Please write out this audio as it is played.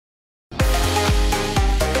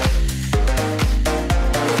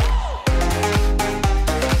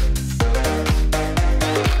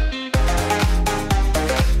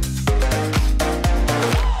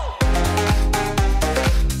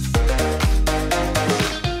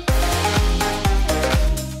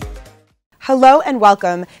Hello and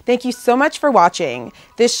welcome. Thank you so much for watching.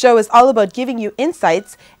 This show is all about giving you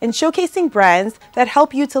insights and showcasing brands that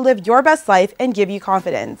help you to live your best life and give you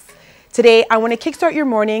confidence. Today, I want to kickstart your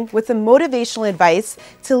morning with some motivational advice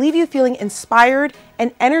to leave you feeling inspired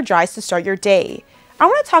and energized to start your day. I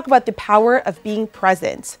want to talk about the power of being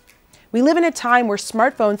present. We live in a time where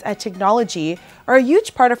smartphones and technology are a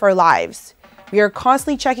huge part of our lives. We are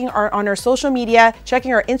constantly checking on our social media,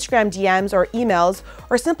 checking our Instagram DMs or emails,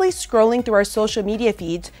 or simply scrolling through our social media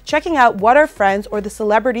feeds, checking out what our friends or the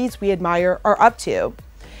celebrities we admire are up to.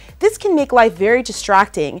 This can make life very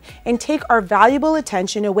distracting and take our valuable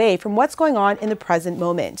attention away from what's going on in the present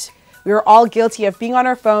moment. We are all guilty of being on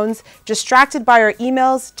our phones, distracted by our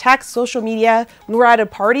emails, texts, social media, when we're at a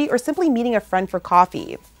party, or simply meeting a friend for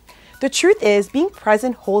coffee. The truth is, being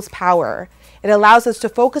present holds power. It allows us to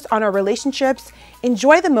focus on our relationships,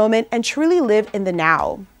 enjoy the moment, and truly live in the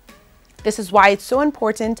now. This is why it's so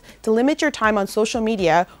important to limit your time on social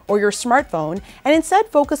media or your smartphone and instead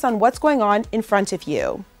focus on what's going on in front of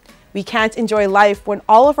you. We can't enjoy life when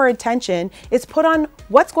all of our attention is put on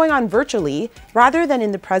what's going on virtually rather than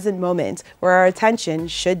in the present moment where our attention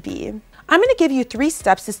should be. I'm going to give you 3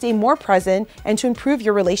 steps to stay more present and to improve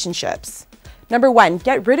your relationships. Number 1,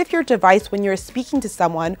 get rid of your device when you're speaking to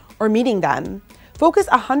someone or meeting them. Focus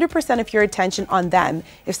 100% of your attention on them.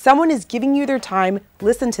 If someone is giving you their time,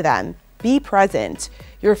 listen to them. Be present.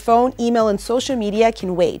 Your phone, email, and social media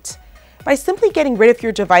can wait. By simply getting rid of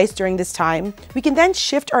your device during this time, we can then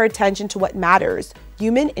shift our attention to what matters,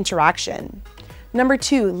 human interaction. Number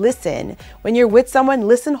 2, listen. When you're with someone,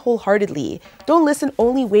 listen wholeheartedly. Don't listen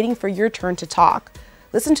only waiting for your turn to talk.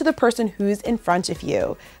 Listen to the person who's in front of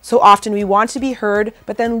you. So often we want to be heard,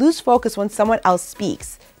 but then lose focus when someone else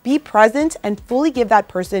speaks. Be present and fully give that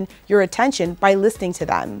person your attention by listening to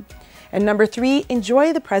them. And number 3,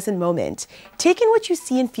 enjoy the present moment. Take in what you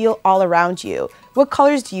see and feel all around you. What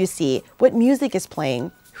colors do you see? What music is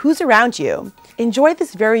playing? Who's around you? Enjoy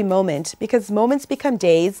this very moment because moments become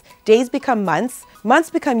days, days become months, months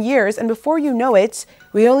become years, and before you know it,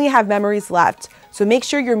 we only have memories left. So make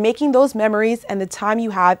sure you're making those memories and the time you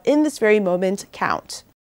have in this very moment count.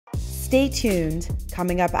 Stay tuned.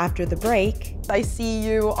 Coming up after the break, I see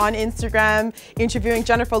you on Instagram interviewing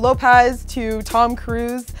Jennifer Lopez to Tom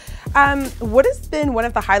Cruise. What has been one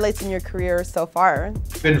of the highlights in your career so far?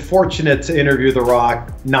 Been fortunate to interview The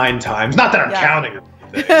Rock 9 times. Not that I'm counting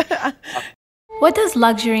it. What does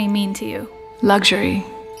luxury mean to you? Luxury.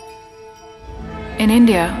 In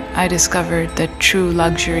India, I discovered that true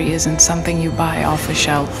luxury isn't something you buy off a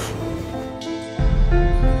shelf.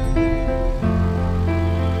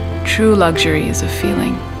 True luxury is a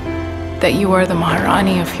feeling that you are the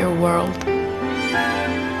Maharani of your world.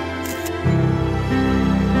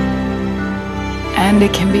 And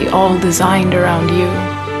it can be all designed around you.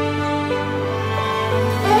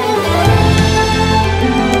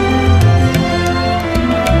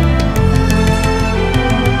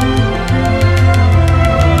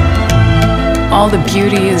 All the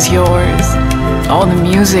beauty is yours. All the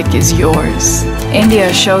music is yours.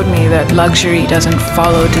 India showed me that luxury doesn't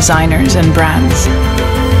follow designers and brands.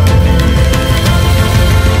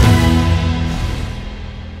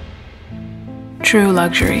 True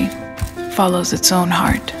luxury follows its own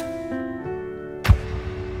heart.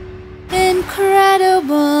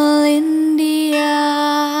 Incredible India.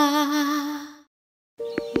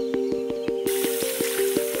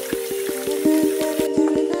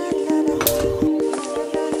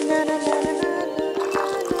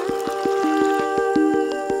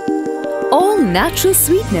 Natural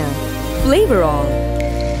sweetener, Flavorall.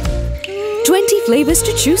 20 flavors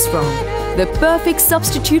to choose from. The perfect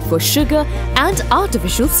substitute for sugar and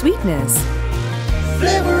artificial sweeteners.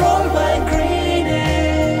 Flavorall by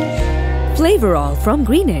Greenish. Flavorall from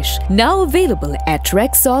Greenish, now available at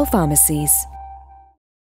Rexall pharmacies.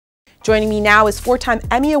 Joining me now is 4-time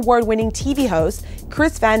Emmy Award-winning TV host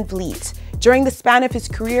Chris Van Vliet. During the span of his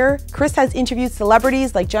career, Chris has interviewed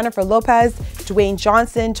celebrities like Jennifer Lopez, Dwayne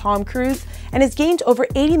Johnson, Tom Cruise, and has gained over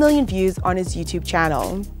 80 million views on his YouTube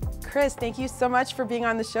channel. Chris, thank you so much for being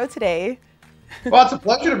on the show today. Well, it's a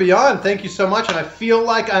pleasure to be on. Thank you so much. And I feel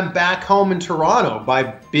like I'm back home in Toronto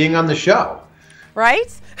by being on the show.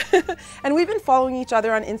 Right? And we've been following each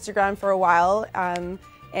other on Instagram for a while. And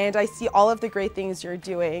I see all of the great things you're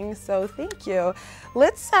doing. So thank you.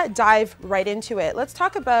 Let's dive right into it. Let's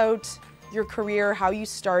talk about your career, how you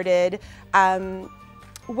started.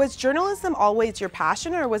 Was journalism always your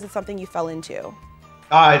passion, or was it something you fell into?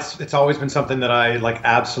 It's always been something that I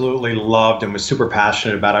absolutely loved and was super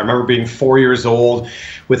passionate about. I remember being 4 years old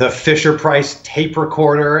with a Fisher-Price tape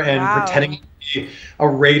recorder and pretending be a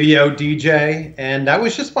radio DJ, and that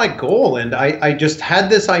was just my goal. And I just had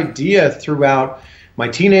this idea throughout my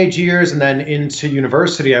teenage years and then into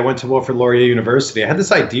university. I went to Wilfrid Laurier University. I had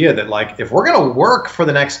this idea that, like, if we're going to work for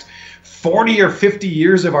the next 40 or 50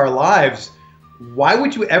 years of our lives, why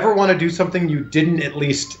would you ever want to do something you didn't at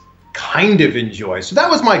least kind of enjoy? So that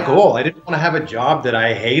was my goal. I didn't want to have a job that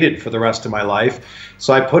I hated for the rest of my life.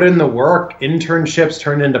 So I put in the work. Internships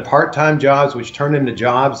turned into part-time jobs, which turned into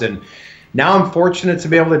jobs. And now I'm fortunate to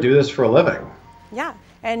be able to do this for a living. Yeah.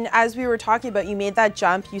 And as we were talking about, you made that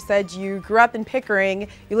jump. You said you grew up in Pickering,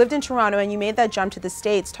 you lived in Toronto, and you made that jump to the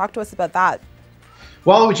States. Talk to us about that.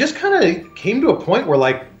 Well, it just kind of came to a point where,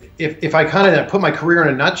 like, if I kind of put my career in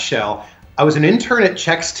a nutshell, I was an intern at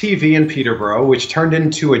Chex TV in Peterborough, which turned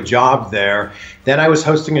into a job there. Then I was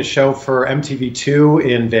hosting a show for MTV2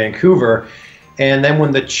 in Vancouver. And then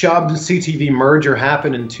when the Chubb CTV merger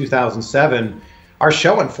happened in 2007, our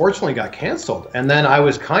show unfortunately got canceled. And then I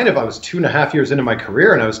was 2.5 years into my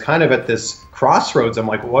career, and I was kind of at this crossroads. I'm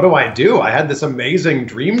like, what do I do? I had this amazing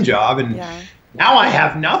dream job, and now I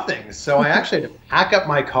have nothing. So I actually had to pack up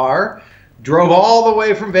my car, drove all the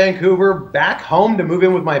way from Vancouver back home to move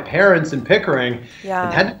in with my parents in Pickering,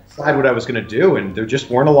 and had to decide what I was going to do. And there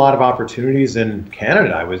just weren't a lot of opportunities in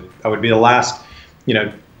Canada. I would be the last,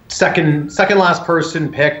 second last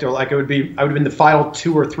person picked, or like I would have been the final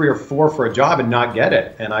 2 or 3 or 4 for a job and not get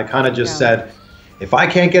it. And I kind of just said, if I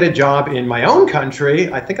can't get a job in my own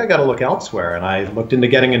country, I think I got to look elsewhere. And I looked into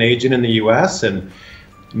getting an agent in the US, and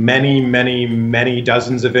many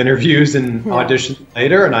dozens of interviews and auditions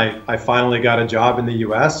later, and I finally got a job in the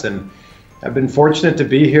US, and I've been fortunate to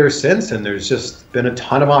be here since. And there's just been a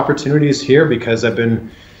ton of opportunities here because I've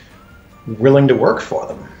been willing to work for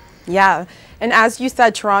them. Yeah. And as you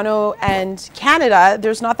said, Toronto and Canada,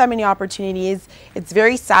 there's not that many opportunities. It's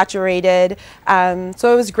very saturated.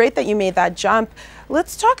 So it was great that you made that jump.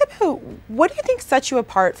 Let's talk about, what do you think sets you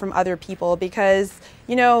apart from other people? Because,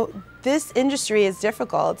 this industry is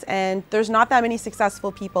difficult and there's not that many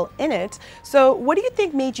successful people in it. So what do you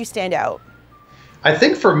think made you stand out? I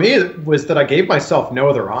think for me it was that I gave myself no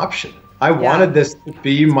other option. I wanted this to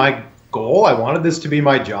be my goal. I wanted this to be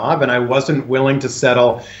my job, and I wasn't willing to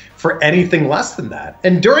settle for anything less than that.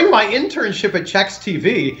 And during my internship at Chex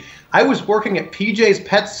TV, I was working at PJ's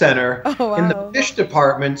Pet Center in the fish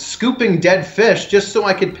department, scooping dead fish just so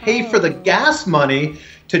I could pay for the gas money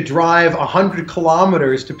to drive 100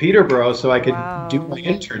 kilometers to Peterborough so I could do my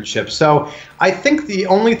internship. So I think the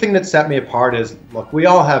only thing that set me apart is, look, we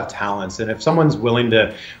all have talents, and if someone's willing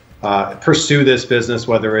to pursue this business,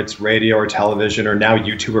 whether it's radio or television or now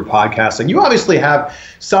YouTube or podcasting, you obviously have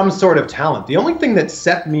some sort of talent. The only thing that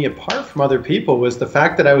set me apart from other people was the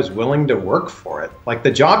fact that I was willing to work for it. Like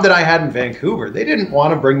the job that I had in Vancouver, they didn't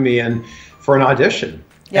want to bring me in for an audition.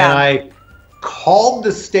 And I called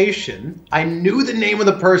the station. I knew the name of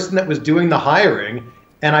the person that was doing the hiring,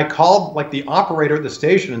 and I called like the operator at the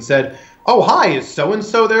station and said, "Oh, hi, is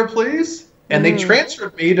so-and-so there, please?" And they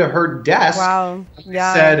transferred me to her desk.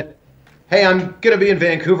 Said, "Hey, I'm going to be in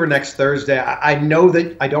Vancouver next Thursday. I know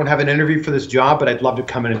that I don't have an interview for this job, but I'd love to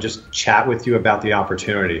come in and just chat with you about the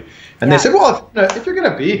opportunity." And they said, "Well, if you're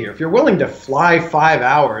going to be here, if you're willing to fly 5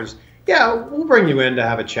 hours, we'll bring you in to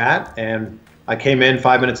have a chat." And I came in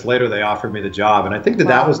 5 minutes later, they offered me the job. And I think that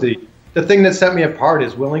that was the thing that set me apart,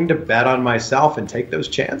 is willing to bet on myself and take those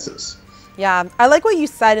chances. Yeah, I like what you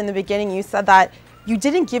said in the beginning. You said that you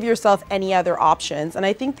didn't give yourself any other options. And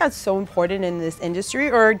I think that's so important in this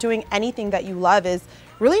industry, or doing anything that you love, is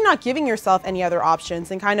really not giving yourself any other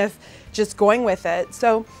options and kind of just going with it.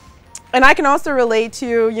 So, and I can also relate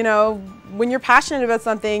to, when you're passionate about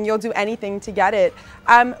something, you'll do anything to get it.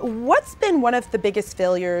 What's been one of the biggest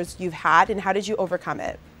failures you've had, and how did you overcome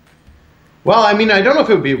it? Well, I mean, I don't know if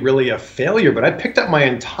it would be really a failure, but I picked up my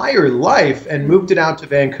entire life and moved it out to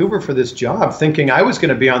Vancouver for this job, thinking I was going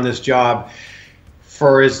to be on this job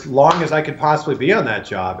for as long as I could possibly be on that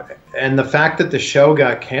job. And the fact that the show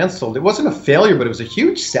got canceled, it wasn't a failure, but it was a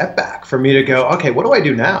huge setback for me to go, okay, what do I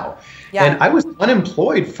do now? And I was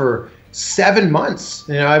unemployed for 7 months.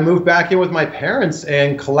 I moved back in with my parents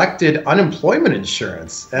and collected unemployment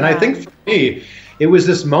insurance. And I think for me, it was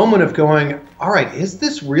this moment of going, all right, is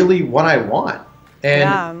this really what I want?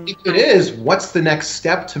 And if it is, what's the next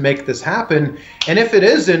step to make this happen? And if it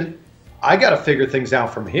isn't, I got to figure things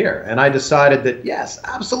out from here. And I decided that, yes,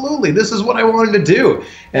 absolutely, this is what I wanted to do.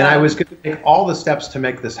 And I was going to take all the steps to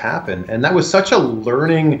make this happen. And that was such a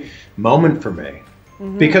learning moment for me.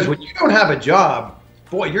 Because when you don't have a job,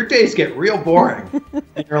 boy, your days get real boring.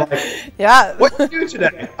 And you're like, what did you do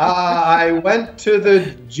today? I went to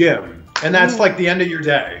the gym. And that's like the end of your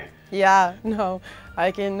day. Yeah, no,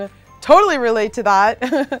 I can totally relate to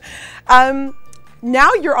that.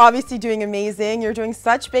 Now you're obviously doing amazing. You're doing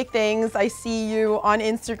such big things. I see you on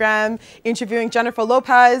Instagram interviewing Jennifer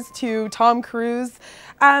Lopez to Tom Cruise.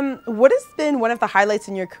 What has been one of the highlights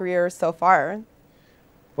in your career so far?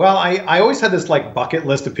 Well, I always had this like bucket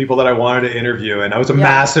list of people that I wanted to interview, and I was a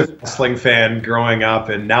massive wrestling fan growing up,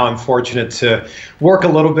 and now I'm fortunate to work a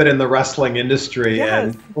little bit in the wrestling industry,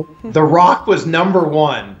 and The Rock was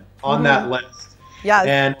 #1 on that list. Yes.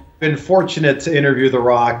 And been fortunate to interview The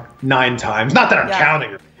Rock 9 times. Not that I'm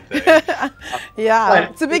counting or anything.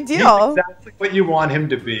 It's a big deal. He's exactly what you want him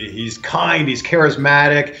to be. He's kind, he's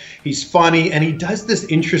charismatic, he's funny, and he does this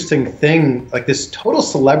interesting thing, like this total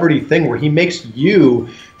celebrity thing where he makes you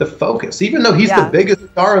the focus. Even though he's the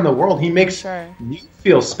biggest star in the world, he makes you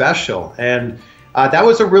feel special. And that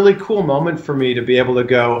was a really cool moment for me to be able to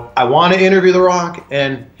go, I want to interview The Rock,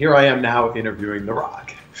 and here I am now interviewing The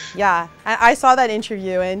Rock. Yeah, I saw that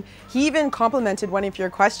interview, and he even complimented one of your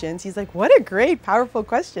questions. He's like, what a great, powerful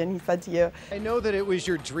question, he said to you. I know that it was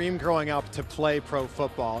your dream growing up to play pro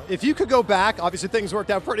football. If you could go back, obviously things worked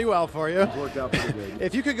out pretty well for you. Worked out pretty good.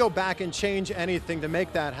 If you could go back and change anything to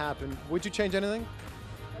make that happen, would you change anything?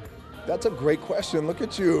 That's a great question. Look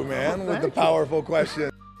at you, man, with the powerful question.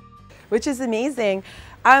 Which is amazing.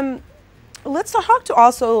 Let's talk to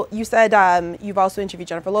also, you said you've also interviewed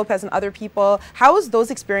Jennifer Lopez and other people. How has those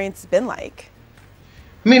experiences been like?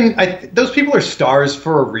 I mean, those people are stars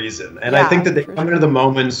for a reason. And I think that they come into the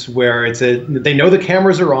moments where they know the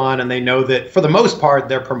cameras are on, and they know that for the most part,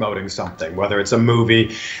 they're promoting something, whether it's a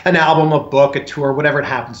movie, an album, a book, a tour, whatever it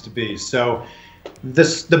happens to be. So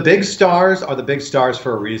the big stars are the big stars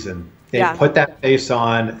for a reason. They put that face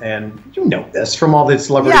on, and you know this from all the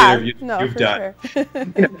celebrity interviews you've done. Sure.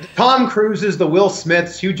 You know, Tom Cruises, the Will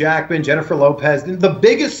Smiths, Hugh Jackman, Jennifer Lopez, the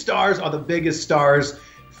biggest stars are the biggest stars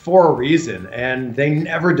for a reason, and they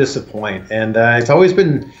never disappoint. And it's always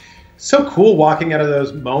been so cool walking out of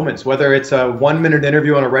those moments, whether it's a 1-minute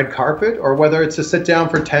interview on a red carpet or whether it's a sit down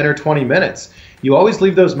for 10 or 20 minutes. You always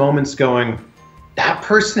leave those moments going, that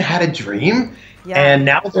person had a dream, and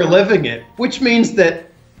now they're living it, which means that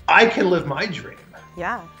I can live my dream.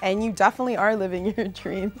 Yeah, and you definitely are living your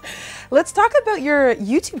dream. Let's talk about your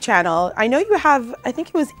YouTube channel. I know you have, I think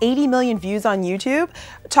it was 80 million views on YouTube.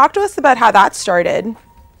 Talk to us about how that started.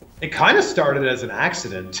 It kind of started as an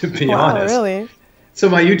accident, to be honest. Really? So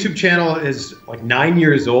my YouTube channel is like 9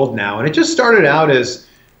 years old now, and it just started out as,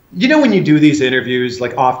 you know, when you do these interviews,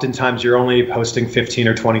 like oftentimes you're only posting 15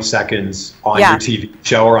 or 20 seconds on your TV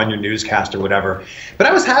show or on your newscast or whatever. But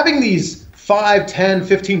I was having these 5, 10,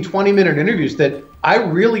 15, 20-minute interviews that I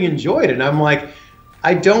really enjoyed. And I'm like,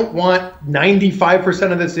 I don't want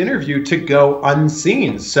 95% of this interview to go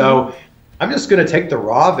unseen. So I'm just going to take the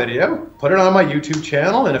raw video, put it on my YouTube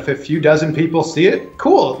channel, and if a few dozen people see it,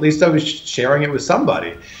 cool. At least I was sharing it with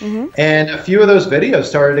somebody. And a few of those videos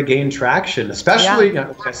started to gain traction, especially, you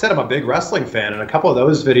know, like I said, I'm a big wrestling fan, and a couple of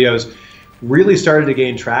those videos really started to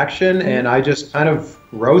gain traction, and I just kind of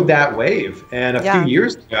rode that wave. And a few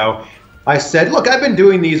years ago, I said, look, I've been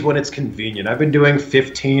doing these when it's convenient. I've been doing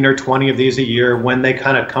 15 or 20 of these a year when they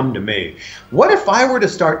kind of come to me. What if I were to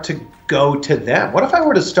start to go to them? What if I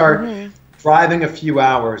were to start driving a few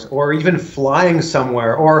hours or even flying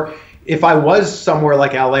somewhere? Or if I was somewhere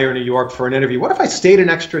like LA or New York for an interview, what if I stayed an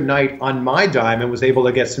extra night on my dime and was able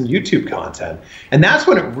to get some YouTube content? And that's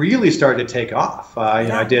when it really started to take off. You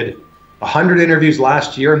know, I did 100 interviews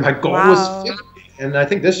last year, and my goal was 50. And I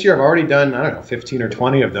think this year I've already done, I don't know, 15 or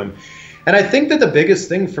 20 of them. And I think that the biggest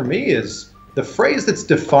thing for me is the phrase that's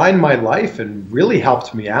defined my life and really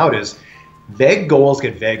helped me out is vague goals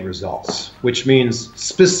get vague results, which means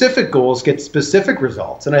specific goals get specific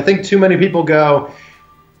results. And I think too many people go,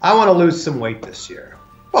 I want to lose some weight this year.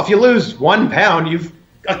 Well, if you lose 1 pound, you've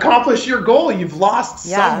accomplished your goal. You've lost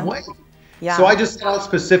some weight. So I just set out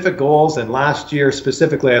specific goals. And last year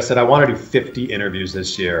specifically, I said, I want to do 50 interviews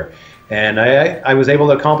this year. And I was able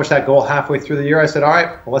to accomplish that goal halfway through the year. I said, all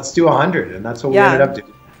right, well, let's do 100. And that's what we ended up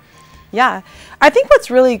doing. Yeah, I think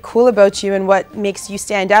what's really cool about you and what makes you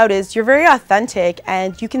stand out is you're very authentic,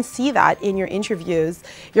 and you can see that in your interviews.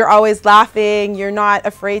 You're always laughing. You're not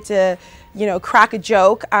afraid to, you know, crack a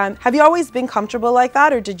joke. Have you always been comfortable like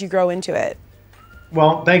that, or did you grow into it?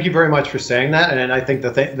 Well, thank you very much for saying that. And I think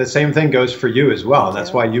the same thing goes for you as well. And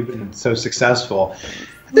that's why you've been so successful.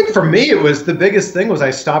 I think for me, it was the biggest thing was I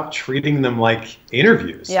stopped treating them like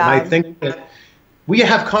interviews. And I think that we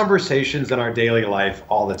have conversations in our daily life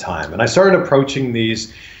all the time. And I started approaching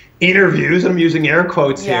these interviews, and I'm using air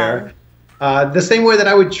quotes here, the same way that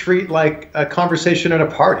I would treat like a conversation at a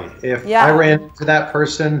party. If I ran into that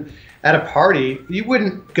person at a party, you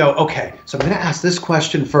wouldn't go, okay, so I'm going to ask this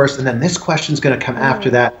question first, and then this question's going to come after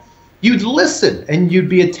that. You'd listen, and you'd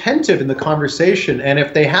be attentive in the conversation. And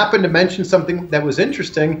if they happened to mention something that was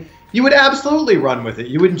interesting, you would absolutely run with it.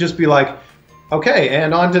 You wouldn't just be like, okay,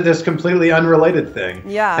 and on to this completely unrelated thing.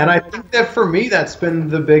 Yeah. And I think that for me, that's been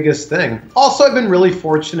the biggest thing. Also, I've been really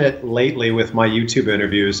fortunate lately with my YouTube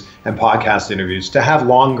interviews and podcast interviews to have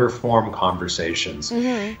longer form conversations.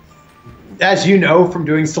 As you know from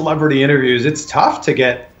doing celebrity interviews, it's tough to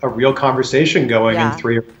get a real conversation going in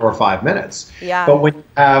 3 or 4 or 5 minutes. Yeah. But when you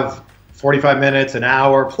have 45 minutes, an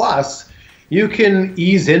hour plus, you can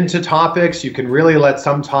ease into topics. You can really let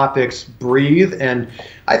some topics breathe. And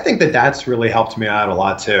I think that that's really helped me out a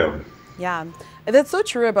lot too. Yeah. That's so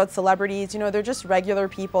true about celebrities. You know, they're just regular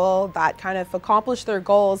people that kind of accomplish their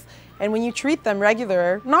goals. And when you treat them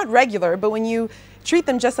not regular, but when you treat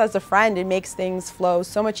them just as a friend, it makes things flow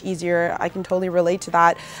so much easier. I can totally relate to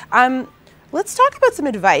that. Let's talk about some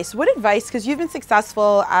advice. What advice, because you've been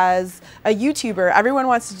successful as a YouTuber, everyone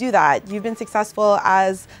wants to do that. You've been successful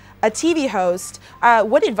as a TV host.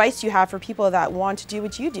 What advice do you have for people that want to do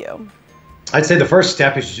what you do? I'd say the first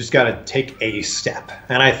step is you just got to take a step.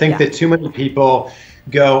 And I think that too many people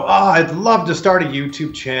go, oh, I'd love to start a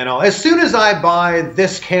YouTube channel. As soon as I buy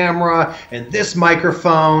this camera and this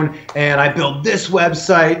microphone and I build this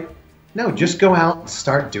website, no, just go out and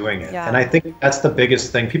start doing it. And I think that's the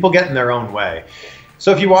biggest thing. People get in their own way.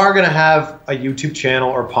 So if you are going to have a YouTube channel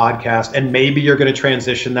or podcast, and maybe you're going to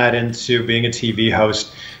transition that into being a TV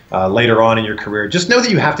host later on in your career, just know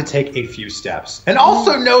that you have to take a few steps. And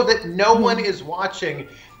also know that no one is watching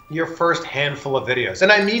your first handful of videos.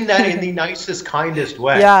 And I mean that in the nicest, kindest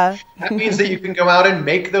way. Yeah. That means that you can go out and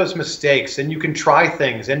make those mistakes, and you can try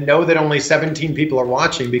things and know that only 17 people are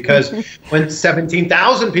watching, because when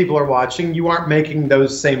 17,000 people are watching, you aren't making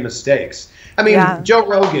those same mistakes. I mean, Joe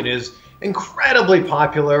Rogan is incredibly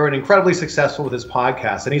popular and incredibly successful with his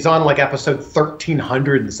podcast, and he's on like episode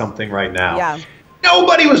 1300 and something right now. Yeah.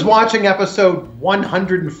 Nobody was watching episode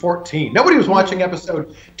 114. Nobody was watching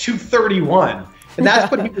episode 231. And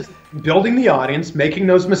that's what he was building the audience, making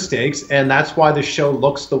those mistakes, and that's why the show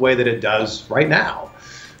looks the way that it does right now.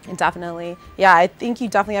 Definitely. Yeah, I think you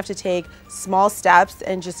definitely have to take small steps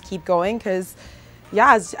and just keep going, because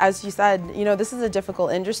yeah, as you said, you know, this is a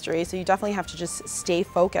difficult industry, so you definitely have to just stay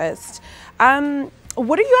focused.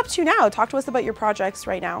 What are you up to now? Talk to us about your projects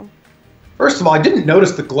right now. First of all, I didn't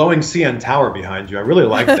notice the glowing CN Tower behind you. I really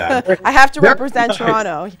like that. I have to represent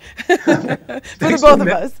Toronto for the both of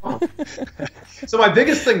us. So my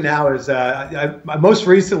biggest thing now is, most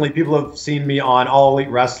recently, people have seen me on All Elite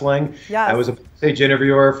Wrestling. Yes. I was a stage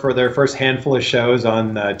interviewer for their first handful of shows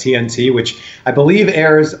on TNT, which I believe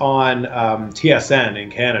airs on TSN in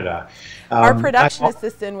Canada. Our production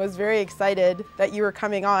assistant was very excited that you were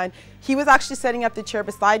coming on. He was actually setting up the chair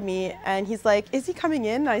beside me, and he's like, is he coming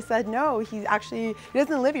in? And I said, no, he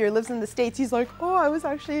doesn't live here, he lives in the States. He's like, oh, I was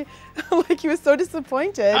actually, like, he was so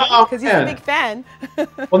disappointed because he's a big fan.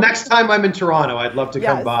 Well, next time I'm in Toronto, I'd love to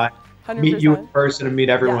come by, 100%. meet you in person and meet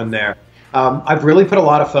everyone there. I've really put a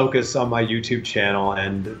lot of focus on my YouTube channel,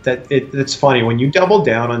 and it's funny, when you double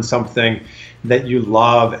down on something that you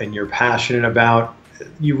love and you're passionate about,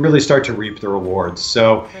 you really start to reap the rewards.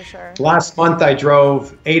 So last month I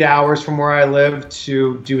drove 8 hours from where I live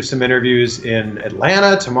to do some interviews in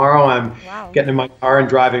Atlanta. Tomorrow I'm getting in my car and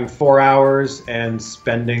driving 4 hours and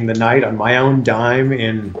spending the night on my own dime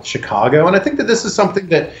in Chicago. And I think that this is something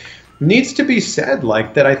that needs to be said,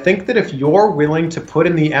 like that. I think that if you're willing to put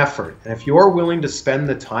in the effort, and if you're willing to spend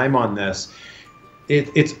the time on this,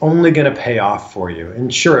 it's only going to pay off for you.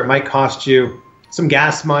 And sure, it might cost you some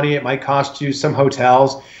gas money, it might cost you some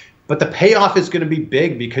hotels, but the payoff is going to be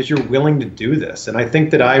big because you're willing to do this. And I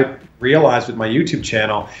think that I realized with my YouTube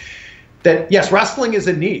channel that, yes, wrestling is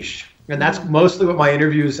a niche, and that's mostly what my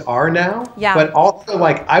interviews are now. Yeah. But also,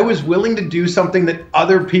 like, I was willing to do something that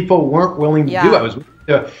other people weren't willing to do. I was willing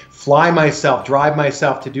to fly myself, drive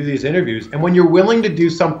myself to do these interviews. And when you're willing to do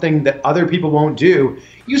something that other people won't do,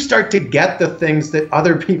 you start to get the things that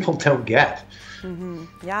other people don't get.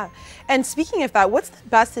 Yeah. And speaking of that, what's the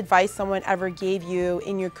best advice someone ever gave you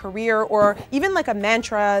in your career, or even like a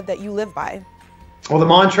mantra that you live by? Well, the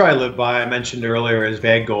mantra I live by, I mentioned earlier, is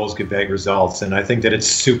vague goals get vague results. And I think that it's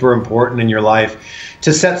super important in your life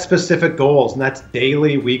to set specific goals. And that's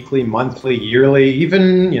daily, weekly, monthly, yearly,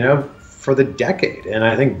 even, you know, for the decade. And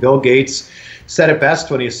I think Bill Gates said it best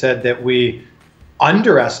when he said that we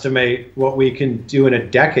underestimate what we can do in a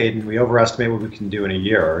decade and we overestimate what we can do in a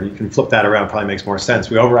year. Or you can flip that around, probably makes more sense.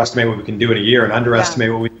 We overestimate what we can do in a year and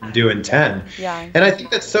underestimate what we can do in 10. And I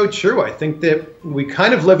think that's so true. I think that we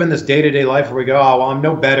kind of live in this day-to-day life where we go, oh, well, I'm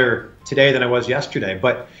no better today than I was yesterday.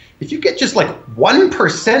 But if you get just like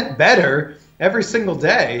 1% better every single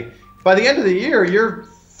day, by the end of the year, you're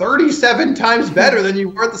 37 times better than you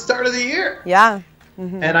were at the start of the year. Yeah.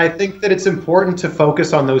 And I think that it's important to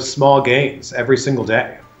focus on those small gains every single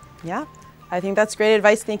day. Yeah, I think that's great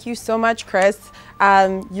advice. Thank you so much, Chris.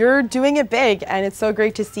 You're doing it big, and it's so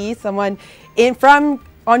great to see someone from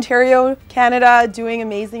Ontario, Canada, doing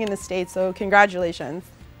amazing in the States. So congratulations.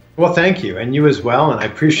 Well, thank you, and you as well. And I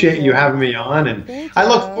appreciate you having me on. And I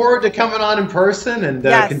look forward to coming on in person and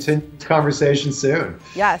continue this conversation soon.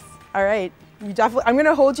 Yes. All right. You definitely. I'm going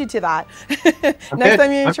to hold you to that. Next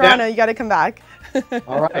time you're in Toronto, you got to come back.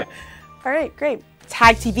 All right. All right. Great.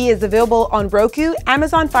 Tag TV is available on Roku,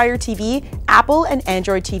 Amazon Fire TV, Apple and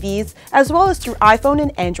Android TVs, as well as through iPhone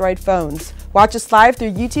and Android phones. Watch us live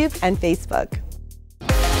through YouTube and Facebook.